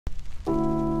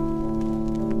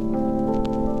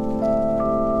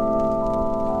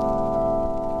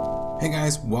Hey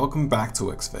guys, welcome back to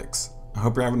Wix Fix. I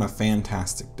hope you're having a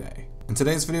fantastic day. In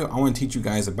today's video, I want to teach you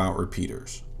guys about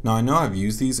repeaters. Now I know I've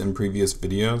used these in previous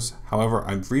videos, however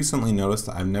I've recently noticed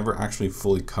that I've never actually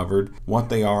fully covered what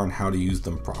they are and how to use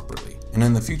them properly. And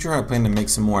in the future I plan to make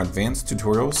some more advanced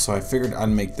tutorials, so I figured I'd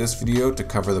make this video to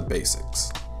cover the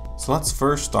basics. So let's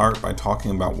first start by talking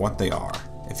about what they are.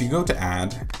 If you go to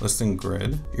Add, Listing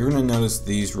Grid, you're going to notice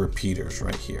these repeaters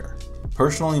right here.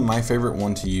 Personally, my favorite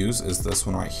one to use is this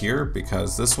one right here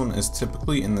because this one is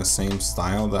typically in the same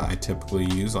style that I typically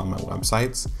use on my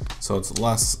websites, so it's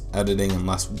less editing and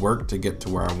less work to get to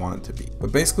where I want it to be.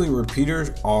 But basically, repeaters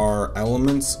are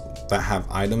elements that have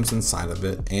items inside of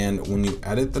it, and when you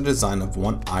edit the design of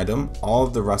one item, all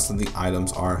of the rest of the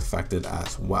items are affected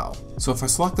as well. So if I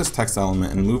select this text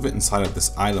element and move it inside of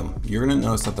this item, you're going to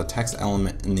notice that the text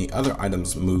element in the other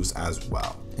items moves as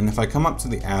well. And if I come up to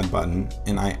the add button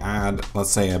and I add,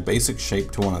 let's say, a basic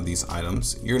shape to one of these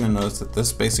items, you're going to notice that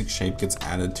this basic shape gets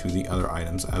added to the other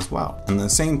items as well. And the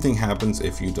same thing happens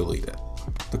if you delete it.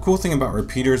 The cool thing about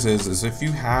repeaters is if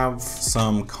you have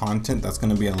some content that's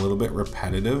going to be a little bit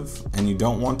repetitive and you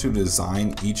don't want to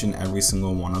design each and every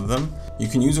single one of them, you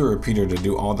can use a repeater to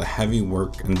do all the heavy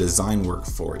work and design work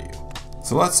for you.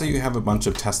 So let's say you have a bunch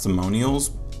of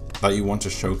testimonials that you want to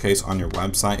showcase on your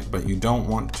website, but you don't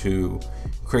want to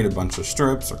create a bunch of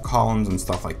strips or columns and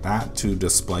stuff like that to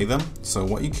display them. So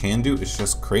what you can do is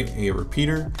just create a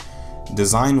repeater,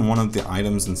 design one of the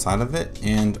items inside of it,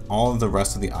 and all of the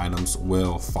rest of the items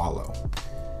will follow.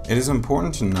 It is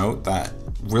important to note that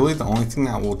really the only thing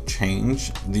that will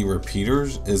change the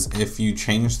repeaters is if you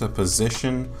change the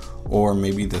position or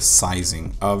maybe the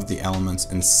sizing of the elements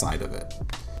inside of it.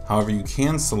 However, you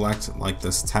can select like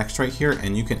this text right here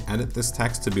and you can edit this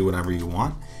text to be whatever you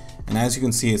want. And as you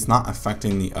can see, it's not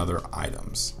affecting the other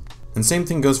items. And same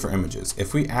thing goes for images.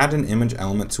 If we add an image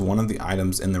element to one of the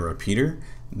items in the repeater,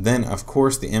 then of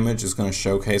course the image is going to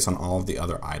showcase on all of the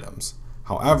other items.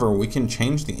 However, we can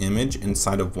change the image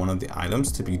inside of one of the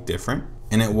items to be different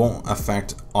and it won't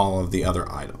affect all of the other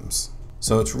items.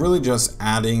 So it's really just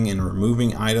adding and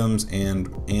removing items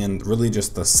and really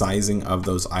just the sizing of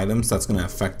those items that's going to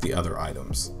affect the other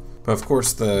items. But of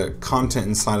course the content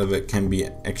inside of it can be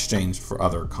exchanged for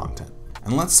other content.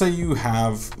 And let's say you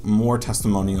have more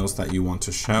testimonials that you want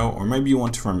to show, or maybe you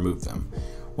want to remove them.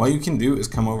 What you can do is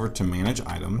come over to Manage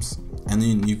Items, and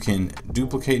then you can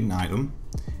duplicate an item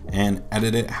and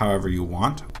edit it however you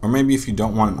want. Or maybe if you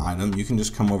don't want an item, you can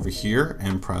just come over here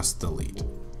and press Delete.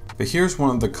 But here's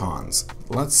one of the cons.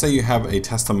 Let's say you have a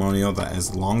testimonial that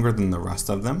is longer than the rest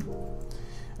of them,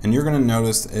 and you're going to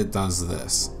notice it does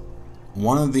this.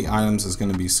 One of the items is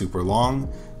going to be super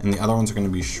long and the other ones are going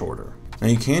to be shorter. Now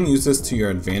you can use this to your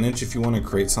advantage if you want to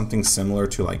create something similar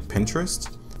to like Pinterest.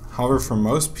 However, for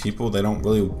most people, they don't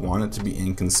really want it to be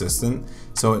inconsistent,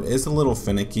 so it is a little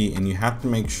finicky, and you have to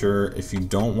make sure, if you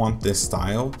don't want this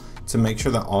style, to make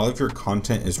sure that all of your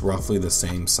content is roughly the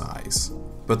same size.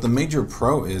 But the major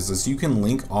pro is you can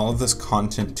link all of this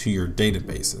content to your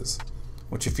databases,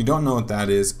 which if you don't know what that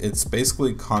is, it's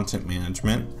basically content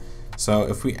management. So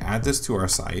if we add this to our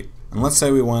site, and let's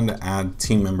say we wanted to add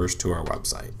team members to our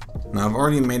website. Now I've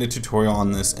already made a tutorial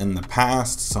on this in the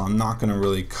past, so I'm not going to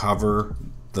really cover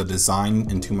the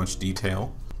design in too much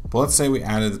detail. But let's say we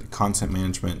added a content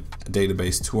management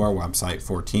database to our website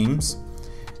for teams.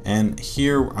 And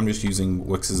here I'm just using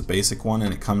Wix's basic one,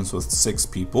 and it comes with 6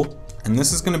 people. And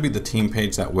this is going to be the team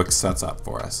page that Wix sets up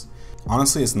for us.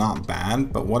 Honestly, it's not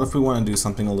bad, but what if we want to do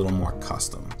something a little more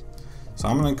custom? So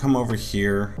I'm going to come over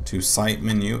here to Site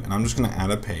menu, and I'm just going to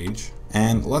add a page.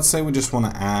 And let's say we just want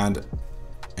to add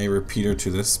a repeater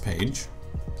to this page.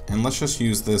 And let's just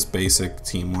use this basic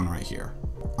team one right here.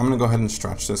 I'm going to go ahead and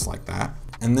stretch this like that.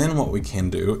 And then what we can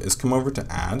do is come over to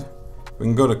Add. We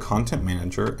can go to Content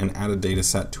Manager and add a data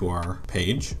set to our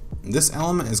page. This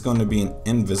element is going to be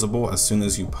invisible as soon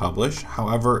as you publish.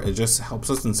 However, it just helps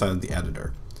us inside of the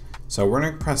editor. So we're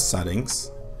going to press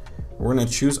Settings. We're going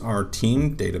to choose our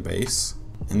team database.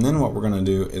 And then what we're going to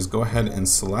do is go ahead and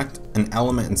select an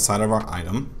element inside of our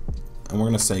item. And we're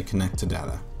going to say Connect to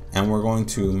Data. And we're going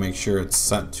to make sure it's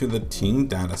set to the team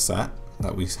data set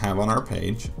that we have on our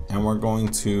page. And we're going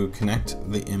to connect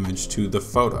the image to the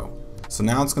photo. So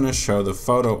now it's going to show the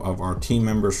photo of our team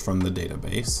members from the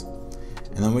database.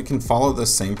 And then we can follow the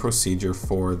same procedure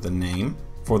for the name,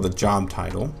 for the job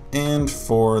title, and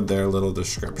for their little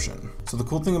description. So the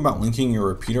cool thing about linking your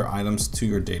repeater items to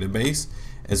your database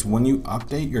is when you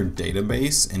update your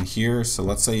database in here, so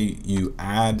let's say you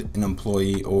add an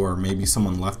employee or maybe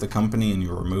someone left the company and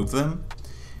you remove them,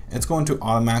 it's going to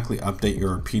automatically update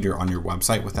your repeater on your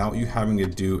website without you having to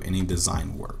do any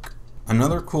design work.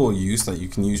 Another cool use that you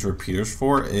can use repeaters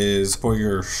for is for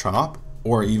your shop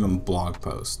or even blog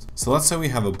post. So let's say we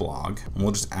have a blog and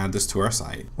we'll just add this to our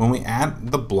site. When we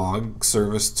add the blog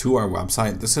service to our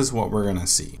website, this is what we're gonna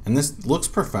see. And this looks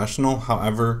professional,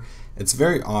 however, it's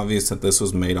very obvious that this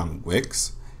was made on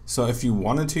Wix. So if you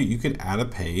wanted to, you could add a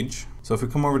page. So if we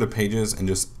come over to pages and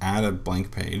just add a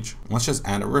blank page, let's just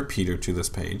add a repeater to this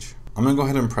page. I'm gonna go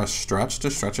ahead and press stretch to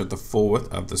stretch it the full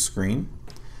width of the screen.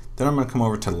 Then I'm going to come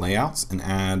over to layouts and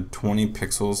add 20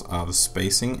 pixels of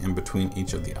spacing in between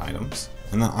each of the items.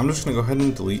 And then I'm just going to go ahead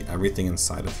and delete everything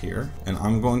inside of here. And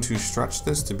I'm going to stretch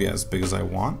this to be as big as I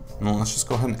want. And then let's just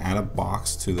go ahead and add a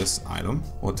box to this item.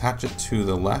 We'll attach it to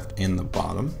the left and the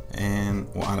bottom. And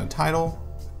we'll add a title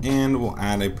and we'll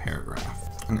add a paragraph.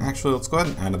 And actually, let's go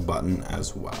ahead and add a button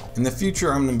as well. In the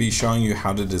future, I'm going to be showing you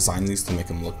how to design these to make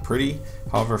them look pretty.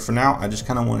 However, for now, I just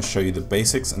kind of want to show you the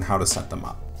basics and how to set them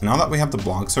up. Now that we have the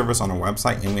blog service on our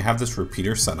website and we have this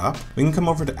repeater set up, we can come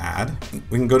over to add,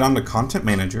 we can go down to content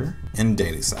manager and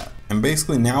dataset. And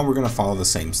basically now we're going to follow the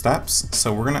same steps.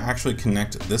 So we're going to actually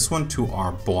connect this one to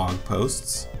our blog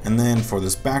posts. And then for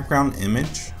this background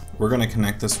image, we're going to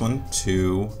connect this one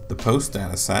to the post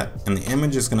dataset, and the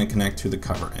image is going to connect to the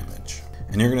cover image.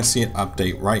 And you're going to see it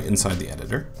update right inside the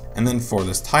editor. And then for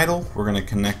this title, we're going to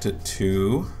connect it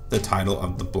to the title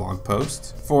of the blog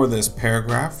post. For this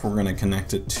paragraph, we're going to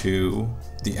connect it to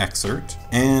the excerpt.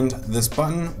 And this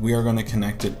button, we are going to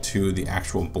connect it to the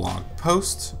actual blog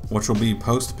post, which will be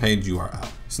post page URL.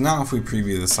 So now if we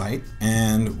preview the site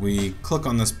and we click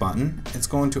on this button, it's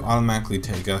going to automatically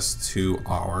take us to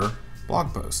our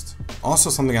blog post. Also,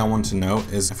 something I want to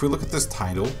note is if we look at this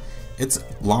title, it's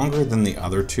longer than the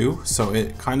other two, so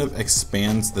it kind of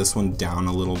expands this one down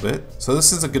a little bit. So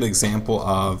this is a good example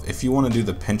of if you want to do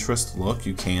the Pinterest look,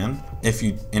 you can. If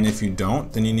you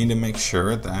don't, then you need to make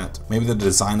sure that maybe the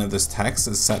design of this text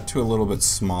is set to a little bit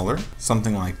smaller,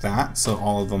 something like that, so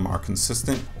all of them are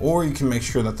consistent. Or you can make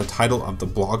sure that the title of the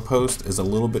blog post is a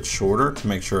little bit shorter to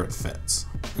make sure it fits.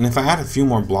 And if I add a few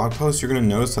more blog posts, you're going to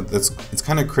notice that it's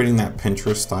kind of creating that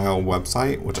Pinterest style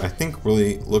website, which I think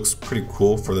really looks pretty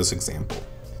cool for this example.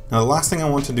 Now, the last thing I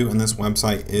want to do in this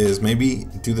website is maybe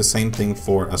do the same thing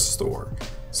for a store.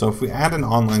 So if we add an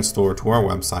online store to our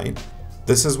website,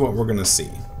 this is what we're going to see.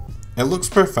 It looks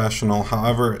professional,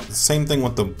 however, same thing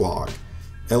with the blog.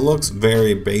 It looks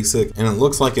very basic and it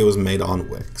looks like it was made on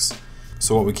Wix.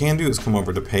 So what we can do is come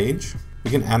over to page.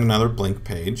 We can add another blank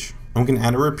page. And we can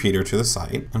add a repeater to the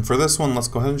site. And for this one, let's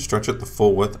go ahead and stretch it the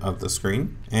full width of the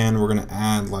screen. And we're going to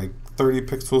add like 30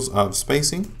 pixels of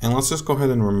spacing. And let's just go ahead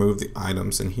and remove the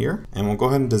items in here. And we'll go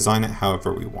ahead and design it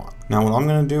however we want. Now what I'm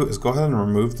going to do is go ahead and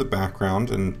remove the background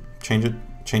and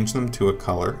change them to a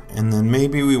color. And then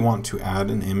maybe we want to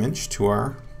add an image to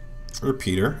our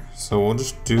repeater. So we'll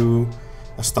just do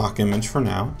a stock image for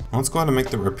now. Let's go ahead and make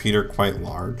the repeater quite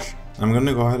large. I'm going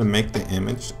to go ahead and make the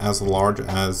image as large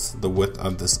as the width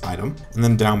of this item. And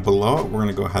then down below it, we're going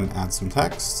to go ahead and add some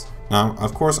text. Now,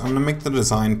 of course, I'm going to make the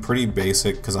design pretty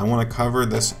basic because I want to cover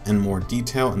this in more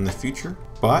detail in the future.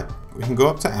 But we can go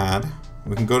up to add.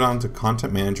 We can go down to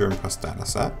content manager and press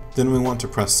dataset. Then we want to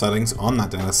press settings on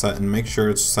that dataset and make sure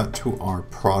it's set to our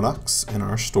products in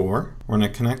our store. We're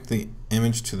going to connect the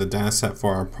image to the dataset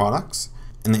for our products.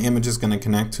 And the image is going to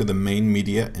connect to the main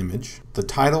media image. The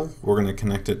title, we're going to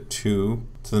connect it to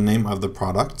the name of the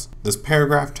product. This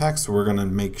paragraph text, we're going to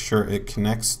make sure it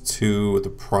connects to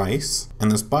the price.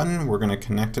 And this button, we're going to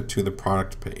connect it to the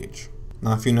product page.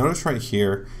 Now, if you notice right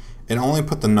here, it only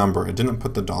put the number, it didn't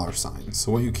put the $sign.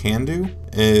 So what you can do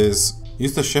is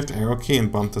use the shift arrow key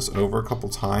and bump this over a couple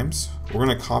times. We're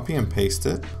going to copy and paste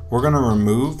it. We're going to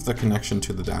remove the connection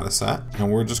to the data set,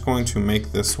 and we're just going to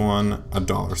make this one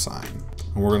a $sign.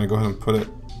 And we're going to go ahead and put it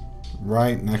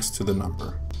right next to the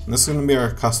number. And this is going to be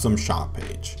our custom shop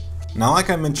page. Now, like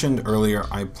I mentioned earlier,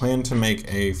 I plan to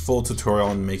make a full tutorial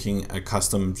on making a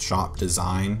custom shop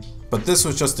design, but this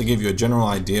was just to give you a general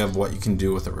idea of what you can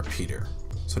do with a repeater.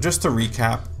 So just to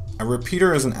recap, a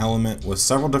repeater is an element with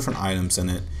several different items in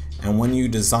it, and when you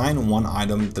design one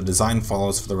item, the design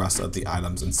follows for the rest of the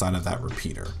items inside of that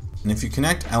repeater. And if you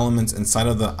connect elements inside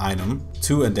of the item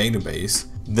to a database,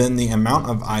 then the amount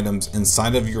of items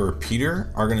inside of your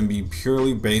repeater are going to be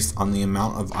purely based on the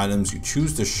amount of items you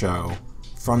choose to show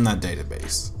from that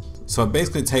database. So it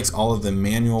basically takes all of the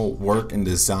manual work and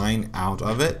design out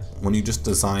of it. When you just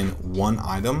design one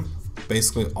item,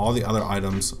 basically all the other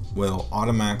items will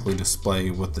automatically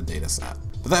display with the data set.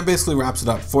 But that basically wraps it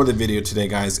up for the video today,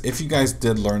 guys. If you guys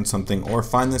did learn something or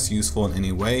find this useful in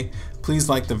any way, please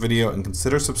like the video and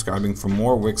consider subscribing for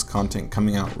more Wix content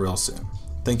coming out real soon.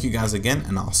 Thank you guys again,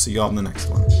 and I'll see y'all in the next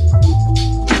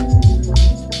one.